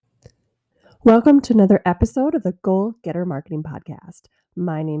Welcome to another episode of the Goal Getter Marketing Podcast.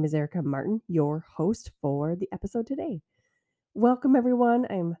 My name is Erica Martin, your host for the episode today. Welcome, everyone.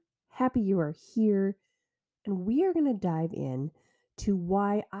 I'm happy you are here, and we are going to dive in to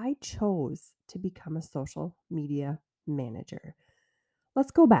why I chose to become a social media manager.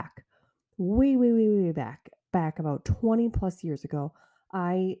 Let's go back, way back about 20 plus years ago.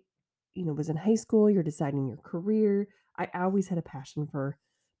 I, was in high school. You're deciding your career. I always had a passion for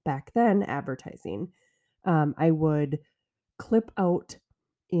back then advertising. I would clip out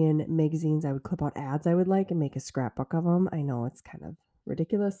in magazines, I would clip out ads I would like and make a scrapbook of them. I know it's kind of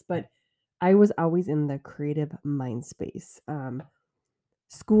ridiculous, but I was always in the creative mind space.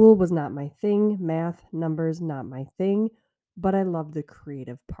 School was not my thing, math, numbers, not my thing, but I love the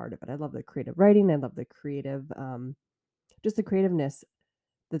creative part of it. I love the creative writing. I love the creative, just the creativeness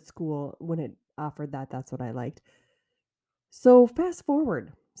that school, when it offered that, that's what I liked. So fast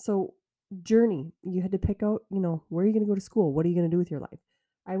forward. So journey, you had to pick out, where are you going to go to school? What are you going to do with your life?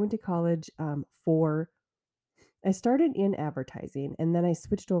 I went to college I started in advertising and then I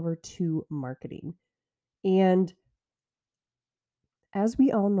switched over to marketing. And as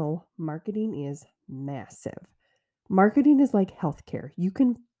we all know, marketing is massive. Marketing is like healthcare. You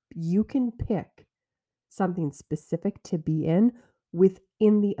can pick something specific to be in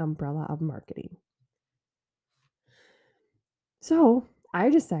within the umbrella of marketing. So I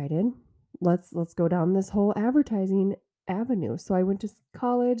decided let's go down this whole advertising avenue. So I went to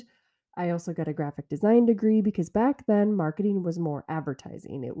college. I also got a graphic design degree because back then marketing was more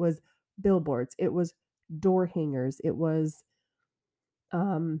advertising. It was billboards, it was door hangers, it was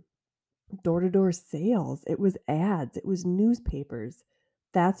um, door-to-door sales, it was ads, it was newspapers.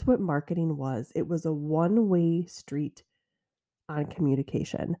 That's what marketing was. It was a one-way street on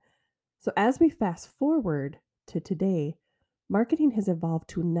communication. So as we fast forward to today, marketing has evolved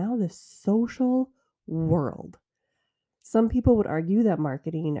to now the social world. Some people would argue that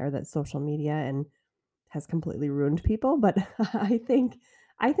marketing or that social media and has completely ruined people, but I think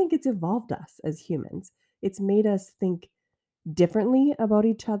it's evolved us as humans. It's made us think differently about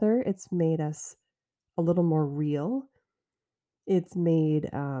each other. It's made us a little more real. It's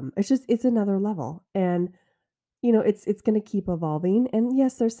another level. And it's going to keep evolving. And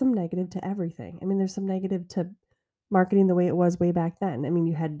yes, there's some negative to everything. I mean, there's some negative to marketing the way it was way back then. I mean,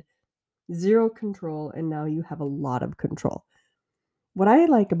 you had zero control and now you have a lot of control. What I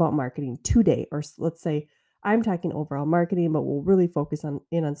like about marketing today, or let's say I'm talking overall marketing, but we'll really focus on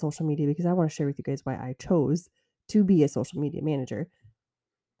social media because I want to share with you guys why I chose to be a social media manager.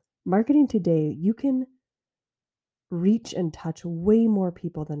 Marketing today, you can reach and touch way more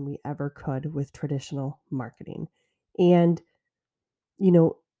people than we ever could with traditional marketing. And you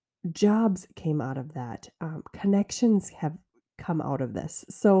know, jobs came out of that. Connections have come out of this.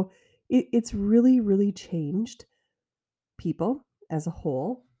 So it's really, really changed people as a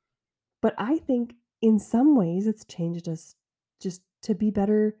whole. But I think in some ways it's changed us just to be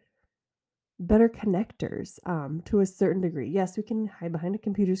better connectors to a certain degree. Yes, we can hide behind a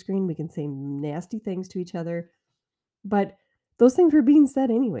computer screen. We can say nasty things to each other, but those things were being said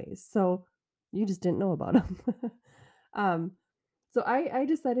anyways. So you just didn't know about them. um, so I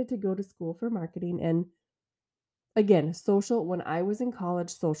decided to go to school for marketing. And again, when I was in college,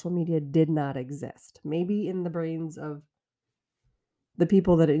 social media did not exist. Maybe in the brains of the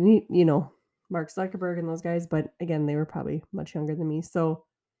people that it need, Mark Zuckerberg and those guys, but again, they were probably much younger than me. So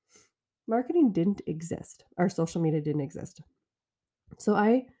marketing didn't exist. Our social media didn't exist. So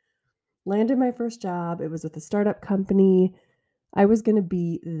I landed my first job. It was with a startup company. I was going to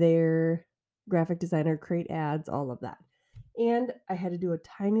be their graphic designer, create ads, all of that. And I had to do a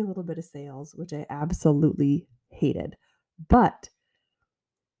tiny little bit of sales, which I absolutely hated. But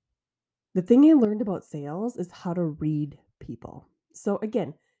the thing I learned about sales is how to read people. So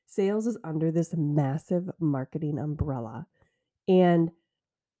again, sales is under this massive marketing umbrella. And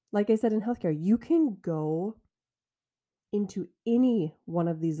like I said in healthcare, you can go into any one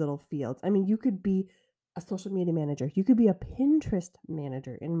of these little fields. I mean, you could be a social media manager, you could be a Pinterest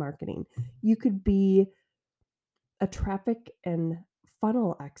manager in marketing, you could be a traffic and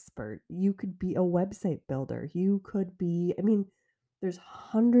funnel expert, you could be a website builder, you could be, I mean, there's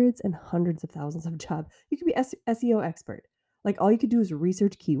hundreds and hundreds of thousands of jobs. You could be SEO expert. Like all you could do is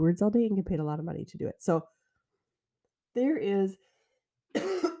research keywords all day and get paid a lot of money to do it. So there is,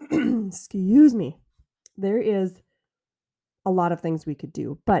 excuse me, there is a lot of things we could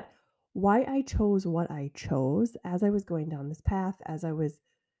do. But why I chose what I chose as I was going down this path, as I was,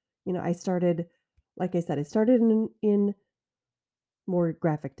 I started, like I said, I started in more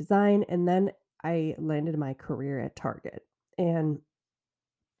graphic design and then I landed my career at Target. And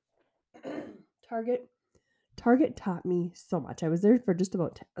Target Target taught me so much. I was there for just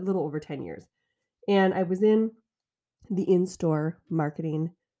about a little over 10 years, and I was in the in-store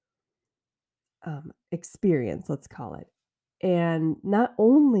marketing, experience, let's call it. And not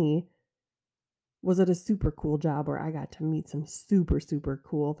only was it a super cool job where I got to meet some super, super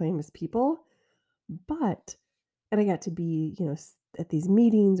cool famous people, but and I got to be, at these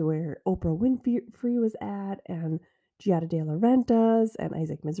meetings where Oprah Winfrey was at, and Giada De Laurentiis and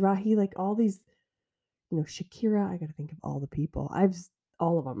Isaac Mizrahi, like all these, Shakira. I got to think of all the people.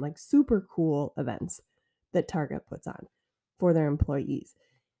 All of them, like super cool events that Target puts on for their employees.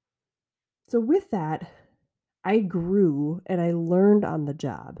 So with that, I grew and I learned on the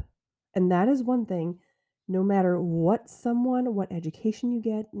job. And that is one thing, no matter what education you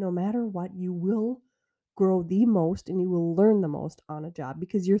get, no matter what, you will grow the most and you will learn the most on a job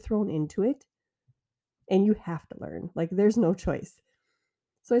because you're thrown into it and you have to learn. Like there's no choice.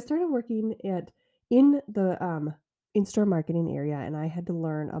 So I started working in the in-store marketing area, and I had to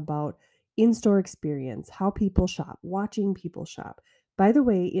learn about in-store experience, how people shop, watching people shop. By the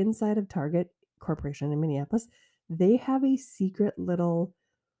way, inside of Target Corporation in Minneapolis, they have a secret little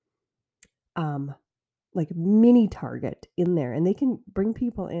um like mini Target in there, and they can bring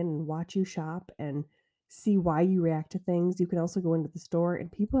people in and watch you shop and see why you react to things. You can also go into the store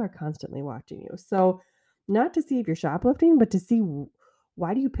and people are constantly watching you. So, not to see if you're shoplifting, but to see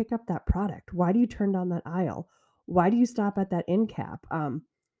why do you pick up that product? Why do you turn down that aisle? Why do you stop at that end cap?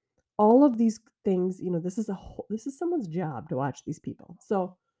 All of these things, this is someone's job to watch these people.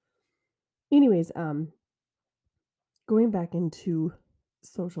 So, anyways, going back into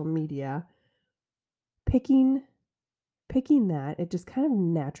social media, picking picking that, it just kind of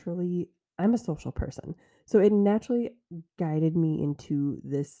naturally, I'm a social person. So it naturally guided me into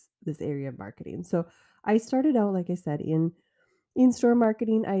this area of marketing. So I started out, like I said, in-store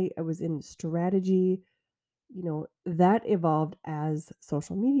marketing. I was in strategy, that evolved as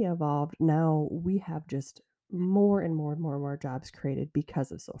social media evolved. Now we have just more and more and more and more jobs created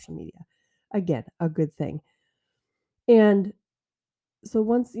because of social media. Again, a good thing. And so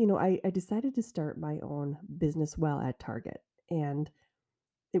once, I decided to start my own business well at Target. And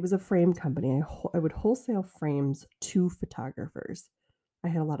it was a frame company. I would wholesale frames to photographers. I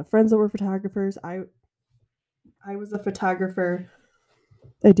had a lot of friends that were photographers. I was a photographer.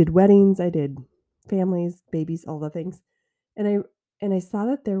 I did weddings, I did families, babies, all the things. And I saw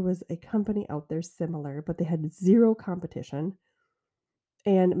that there was a company out there similar, but they had zero competition.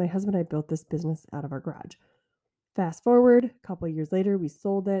 And my husband and I built this business out of our garage. Fast forward, a couple of years later, we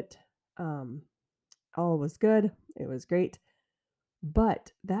sold it. Um, all was good. It was great.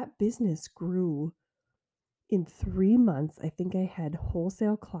 But that business grew in 3 months. I think I had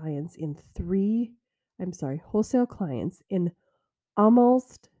wholesale clients in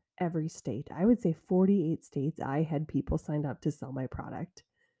almost every state. I would say 48 states, I had people signed up to sell my product.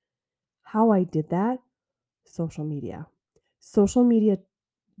 How I did that? Social media. Social media,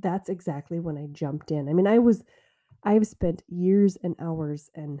 that's exactly when I jumped in. I mean, I've spent years and hours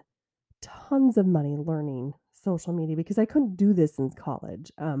and tons of money learning social media because I couldn't do this in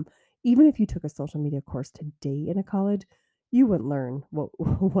college. Even if you took a social media course today in a college, you wouldn't learn what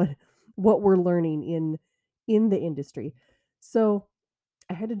what we're learning in the industry. So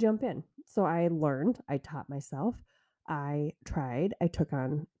I had to jump in. So I learned, I taught myself, I tried, I took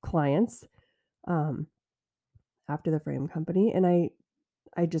on clients um, after the frame company, and I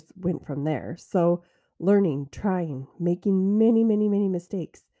just went from there. So learning, trying, making many, many, many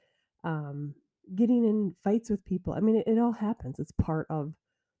mistakes, um, getting in fights with people. I mean, it all happens. It's part of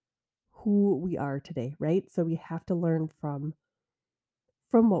who we are today, right? So we have to learn from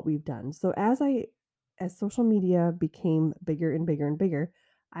what we've done. So as social media became bigger and bigger and bigger,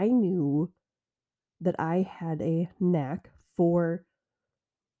 I knew that I had a knack for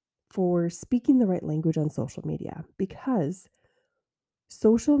speaking the right language on social media because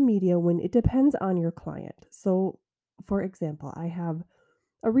social media, when it depends on your client. So for example, I have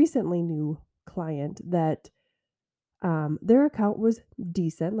a recently new client that their account was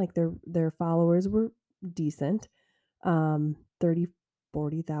decent, like their followers were decent. 30,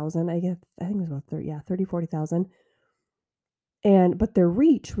 40,000, I guess. I think it was about 30, yeah, 30, 40,000. And but their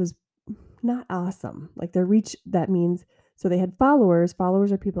reach was not awesome. Like their reach, that means so they had followers.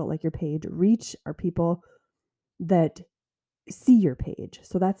 Followers are people that like your page. Reach are people that see your page.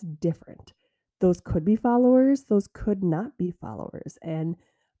 So that's different. Those could be followers, those could not be followers. And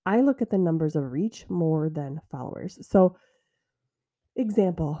I look at the numbers of reach more than followers. So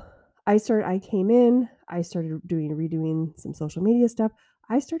example, I came in, I started redoing some social media stuff.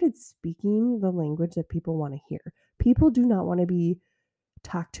 I started speaking the language that people want to hear. People do not want to be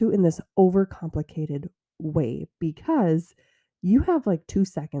talk to in this overcomplicated way because you have like 2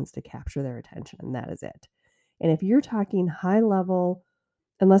 seconds to capture their attention, and that is it. And if you're talking high level,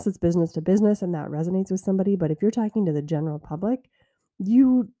 unless it's business to business and that resonates with somebody, but if you're talking to the general public,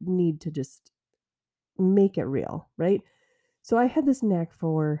 you need to just make it real, right? So I had this knack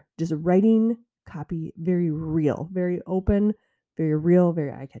for just writing copy very real, very open, very real,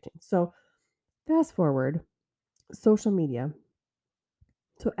 very eye catching. So fast forward, social media.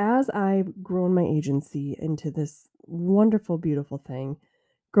 So as I've grown my agency into this wonderful, beautiful thing,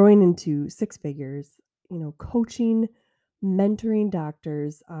 growing into six figures, coaching, mentoring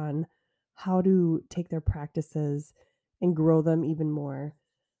doctors on how to take their practices and grow them even more.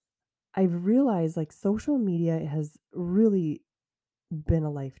 I've realized like social media has really been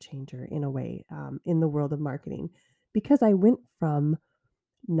a life changer in a way, in the world of marketing, because I went from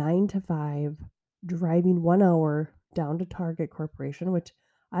 9 to 5, driving 1 hour down to Target Corporation, which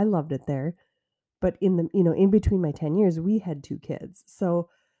I loved it there. But in between my 10 years, we had 2 kids. So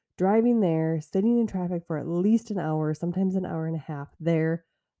driving there, sitting in traffic for at least an hour, sometimes an hour and a half there,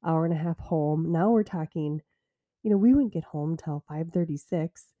 hour and a half home. Now we're talking, we wouldn't get home till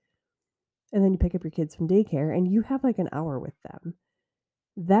 5:36, and then you pick up your kids from daycare and you have like an hour with them.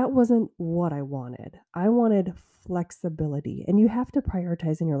 That wasn't what I wanted. I wanted flexibility, and you have to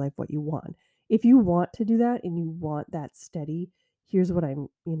prioritize in your life what you want. If you want to do that and you want that steady, here's what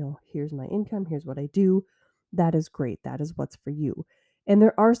here's my income, here's what I do, that is great. That is what's for you. And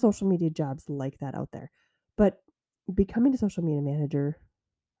there are social media jobs like that out there. But becoming a social media manager,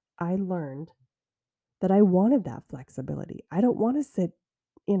 I learned that I wanted that flexibility. I don't want to sit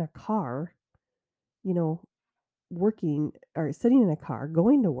in a car, you know, working or sitting in a car,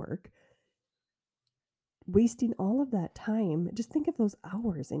 going to work, wasting all of that time. Just think of those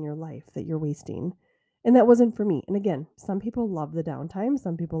hours in your life that you're wasting. And that wasn't for me. And again, some people love the downtime.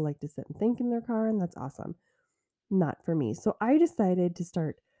 Some people like to sit and think in their car, and that's awesome. Not for me. So I decided to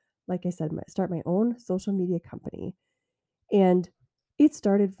start, like I said, start my own social media company. And it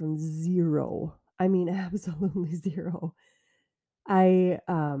started from zero. I mean, absolutely zero. I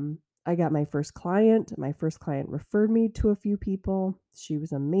got my first client. My first client referred me to a few people. She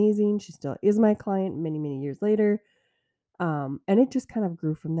was amazing. She still is my client many, many years later. And it just kind of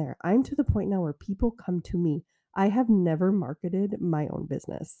grew from there. I'm to the point now where people come to me. I have never marketed my own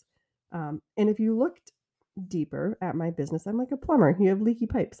business. And if you looked deeper at my business, I'm like a plumber. You have leaky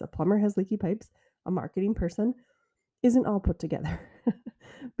pipes. A plumber has leaky pipes. A marketing person isn't all put together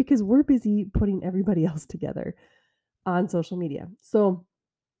because we're busy putting everybody else together on social media. So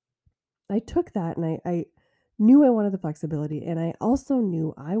I took that and I knew I wanted the flexibility, and I also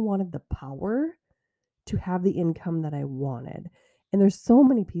knew I wanted the power to have the income that I wanted. And there's so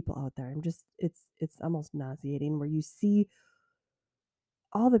many people out there. It's almost nauseating where you see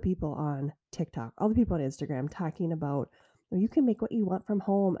all the people on TikTok, all the people on Instagram talking about, "Oh, you can make what you want from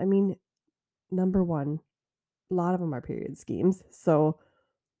home." I mean, number one, a lot of them are period schemes. So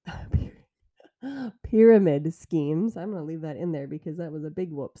pyramid schemes. I'm gonna leave that in there because that was a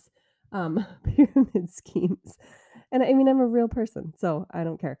big whoops. Pyramid schemes. And I mean, I'm a real person, so I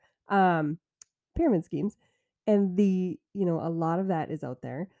don't care. Um, pyramid schemes. And a lot of that is out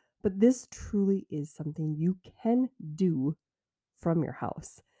there. But this truly is something you can do from your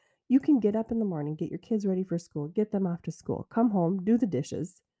house. You can get up in the morning, get your kids ready for school, get them off to school, come home, do the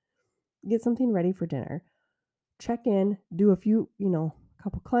dishes, get something ready for dinner, check in, do a few,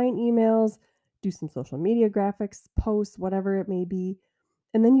 couple client emails, do some social media graphics, posts, whatever it may be.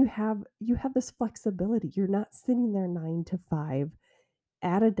 And then you have this flexibility. You're not sitting there 9 to 5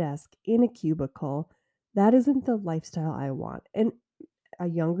 at a desk in a cubicle. That isn't the lifestyle I want. And a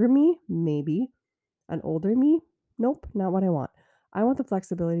younger me, maybe. An older me, nope, not what I want. I want the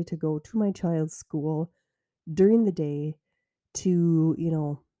flexibility to go to my child's school during the day to,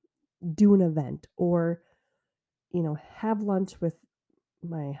 do an event or, have lunch with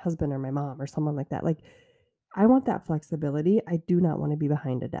my husband or my mom or someone like that. Like, I want that flexibility. I do not want to be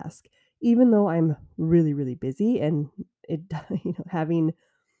behind a desk, even though I'm really, really busy and it, having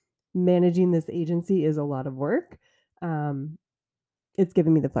managing this agency is a lot of work. Um, it's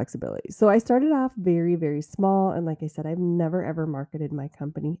given me the flexibility. So I started off very, very small. And like I said, I've never ever marketed my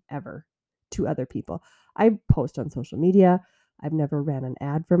company ever to other people. I post on social media. I've never ran an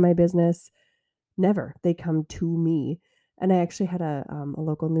ad for my business. Never. They come to me. And I actually had a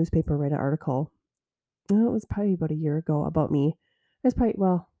local newspaper write an article. It was probably about a year ago about me. It was probably,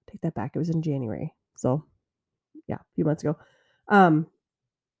 well, take that back. It was in January. So yeah, a few months ago. Um,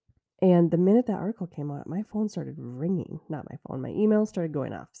 And the minute that article came out, my phone started ringing. Not my phone, my email started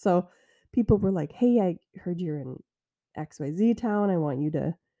going off. So people were like, "Hey, I heard you're in." XYZ town. I want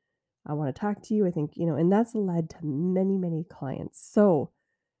to talk to you. I think, and that's led to many, many clients. So,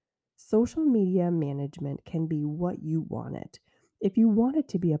 social media management can be what you want it. If you want it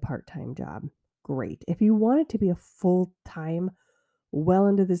to be a part time job, great. If you want it to be a full time, well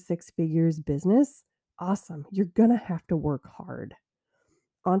into the six figures business, awesome. You're going to have to work hard.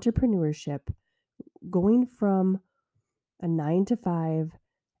 Entrepreneurship, going from a 9 to 5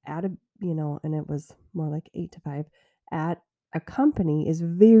 at a, and it was more like 8 to 5 at a company is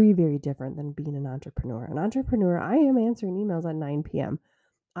very, very different than being an entrepreneur. An entrepreneur, I am answering emails at 9 p.m.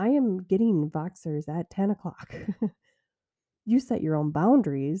 I am getting Voxers at 10 o'clock. You set your own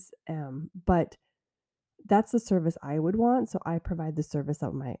boundaries, but that's the service I would want. So I provide the service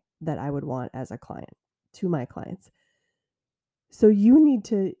that I would want as a client to my clients. So you need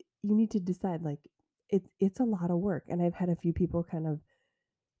to decide, like, it's a lot of work. And I've had a few people kind of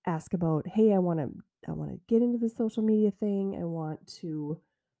ask about, hey, I want to get into the social media thing.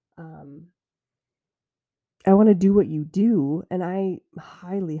 Um I want to do what you do, and I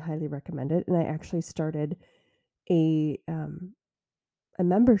highly, highly recommend it. And I actually started a um a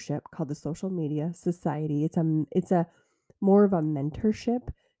membership called the Social Media Society. It's a more of a mentorship.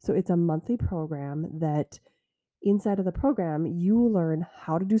 So it's a monthly program that inside of the program you learn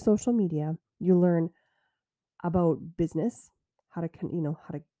how to do social media. You learn about business, how to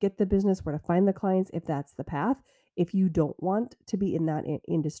get the business, where to find the clients if that's the path. If you don't want to be in that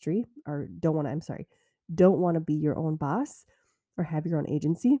industry, or don't want to be your own boss or have your own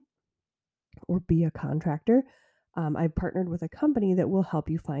agency or be a contractor, I've partnered with a company that will help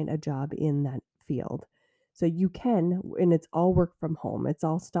you find a job in that field. So you can, and it's all work from home. It's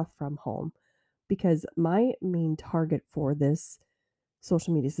all stuff from home, because my main target for this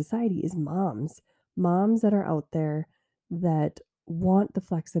social media society is moms that are out there that want the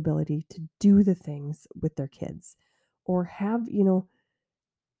flexibility to do the things with their kids, or have,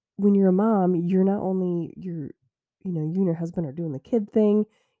 when you're a mom, you're not only you and your husband are doing the kid thing,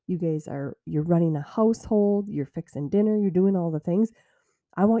 you're running a household, you're fixing dinner, you're doing all the things.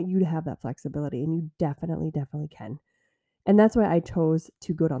 I want you to have that flexibility, and you definitely, definitely can. And that's why I chose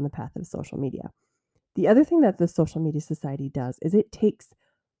to go down the path of social media. The other thing that the Social Media Society does is it takes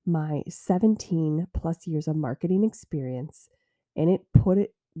my 17 plus years of marketing experience, and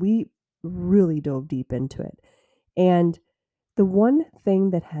we really dove deep into it. And the one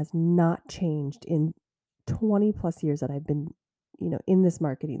thing that has not changed in 20 plus years that I've been, in this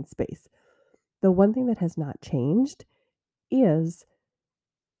marketing space, the one thing that has not changed is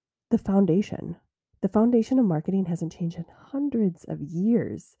the foundation. The foundation of marketing hasn't changed in hundreds of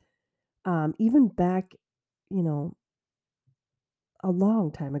years. Even back, you know, a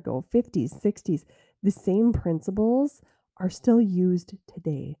long time ago, 50s, 60s, the same principles are still used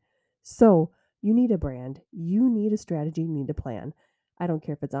today. So you need a brand, you need a strategy, you need a plan. I don't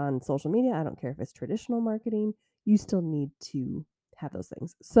care if it's on social media, I don't care if it's traditional marketing, you still need to have those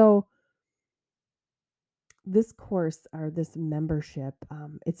things. So this course, or this membership,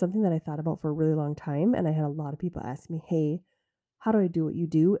 it's something that I thought about for a really long time. And I had a lot of people ask me, hey, how do I do what you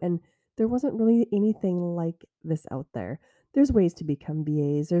do? And there wasn't really anything like this out there. There's ways to become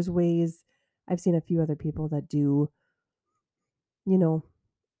VAs. I've seen a few other people that do, you know,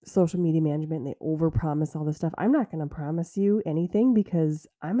 social media management, and they overpromise all this stuff. I'm not going to promise you anything, because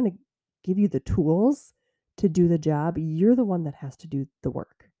I'm going to give you the tools to do the job. You're the one that has to do the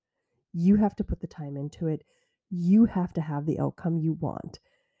work. You have to put the time into it. You have to have the outcome you want.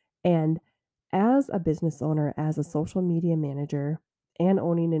 And as a business owner, as a social media manager, and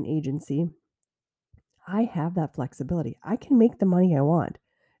owning an agency, I have that flexibility. I can make the money I want.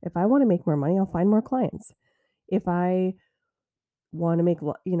 If I want to make more money, I'll find more clients. If I want to make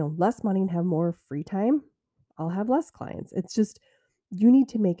less money and have more free time, I'll have less clients. It's just, you need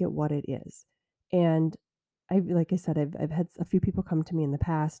to make it what it is. And like I said, I've had a few people come to me in the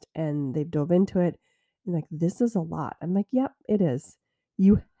past, and they've dove into it and like, this is a lot. I'm like, yep, it is.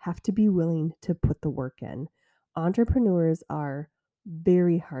 You have to be willing to put the work in. Entrepreneurs are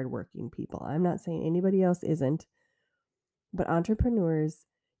very hardworking people. I'm not saying anybody else isn't, but entrepreneurs,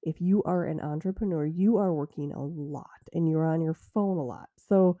 if you are an entrepreneur, you are working a lot and you're on your phone a lot.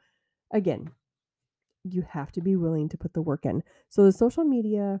 So again, you have to be willing to put the work in. So the Social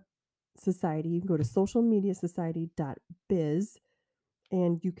Media Society, you can go to socialmediasociety.biz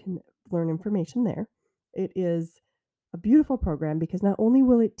and you can learn information there. It is a beautiful program, because not only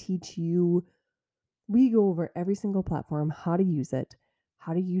will it teach you, we go over every single platform, how to use it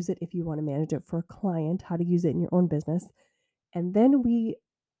if you want to manage it for a client, how to use it in your own business. And then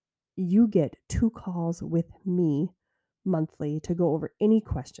you get 2 calls with me monthly to go over any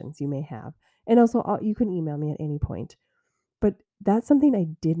questions you may have. And also, you can email me at any point. that's something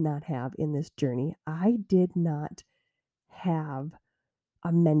I did not have in this journey. I did not have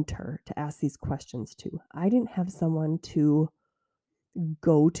a mentor to ask these questions to. I didn't have someone to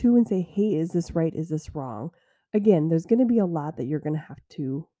go to and say, "Hey, is this right? Is this wrong?" Again, there's going to be a lot that you're going to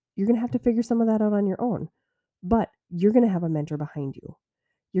have to figure some of that out on your own. But you're going to have a mentor behind you.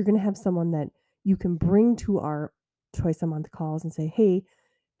 You're going to have someone that you can bring to our twice a month calls and say, "Hey,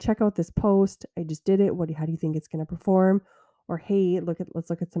 check out this post. I just did it. How do you think it's going to perform?" Or, "Hey, let's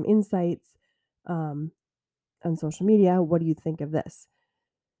look at some insights um, on social media. What do you think of this?"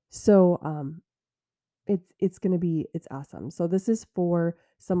 So, it's awesome. So this is for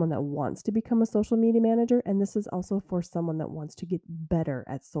someone that wants to become a social media manager, and this is also for someone that wants to get better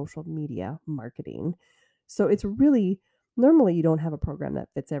at social media marketing. So it's really normally you don't have a program that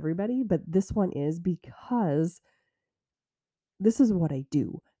fits everybody, but this one is because this is what I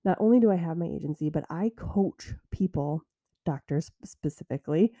do. Not only do I have my agency, but I coach people, doctors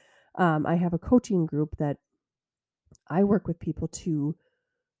specifically. I have a coaching group that I work with people to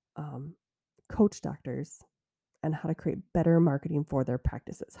um, coach doctors and how to create better marketing for their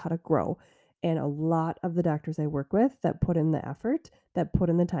practices, how to grow. And a lot of the doctors I work with that put in the effort, that put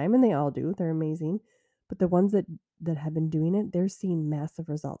in the time, and they all do, they're amazing. But the ones that have been doing it, they're seeing massive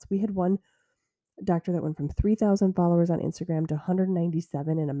results. We had one doctor that went from 3,000 followers on Instagram to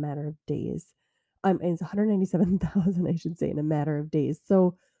 197 in a matter of days. It's 197,000, I should say, in a matter of days.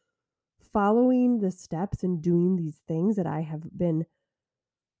 So following the steps and doing these things that I have been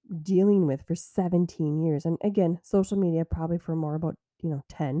dealing with for 17 years. And again, social media probably for more about,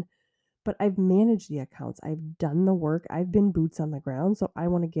 10, but I've managed the accounts. I've done the work. I've been boots on the ground, so I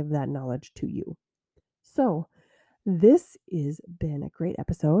want to give that knowledge to you. So, this has been a great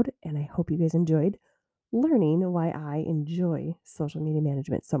episode and I hope you guys enjoyed learning why I enjoy social media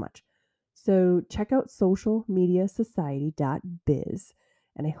management so much. So, check out socialmediasociety.biz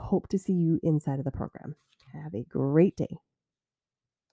and I hope to see you inside of the program. Have a great day.